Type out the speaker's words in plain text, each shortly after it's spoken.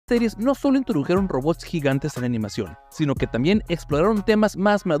series no solo introdujeron robots gigantes en la animación, sino que también exploraron temas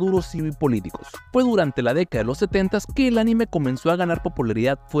más maduros y políticos. Fue durante la década de los 70s que el anime comenzó a ganar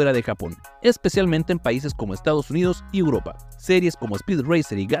popularidad fuera de Japón, especialmente en países como Estados Unidos y Europa. Series como Speed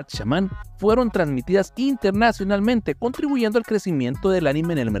Racer y Gatchaman fueron transmitidas internacionalmente, contribuyendo al crecimiento del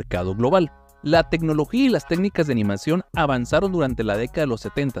anime en el mercado global. La tecnología y las técnicas de animación avanzaron durante la década de los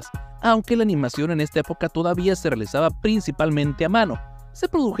 70s, aunque la animación en esta época todavía se realizaba principalmente a mano. Se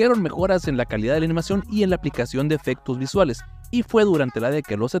produjeron mejoras en la calidad de la animación y en la aplicación de efectos visuales, y fue durante la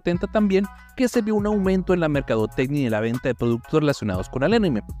década de los 70 también que se vio un aumento en la mercadotecnia y en la venta de productos relacionados con el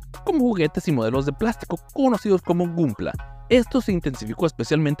anime, como juguetes y modelos de plástico conocidos como Gunpla. Esto se intensificó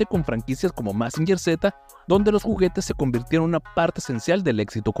especialmente con franquicias como Mazinger Z, donde los juguetes se convirtieron en una parte esencial del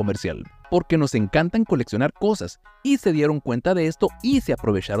éxito comercial. Porque nos encantan coleccionar cosas, y se dieron cuenta de esto y se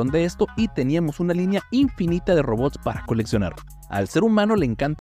aprovecharon de esto y teníamos una línea infinita de robots para coleccionar. Al ser humano le encanta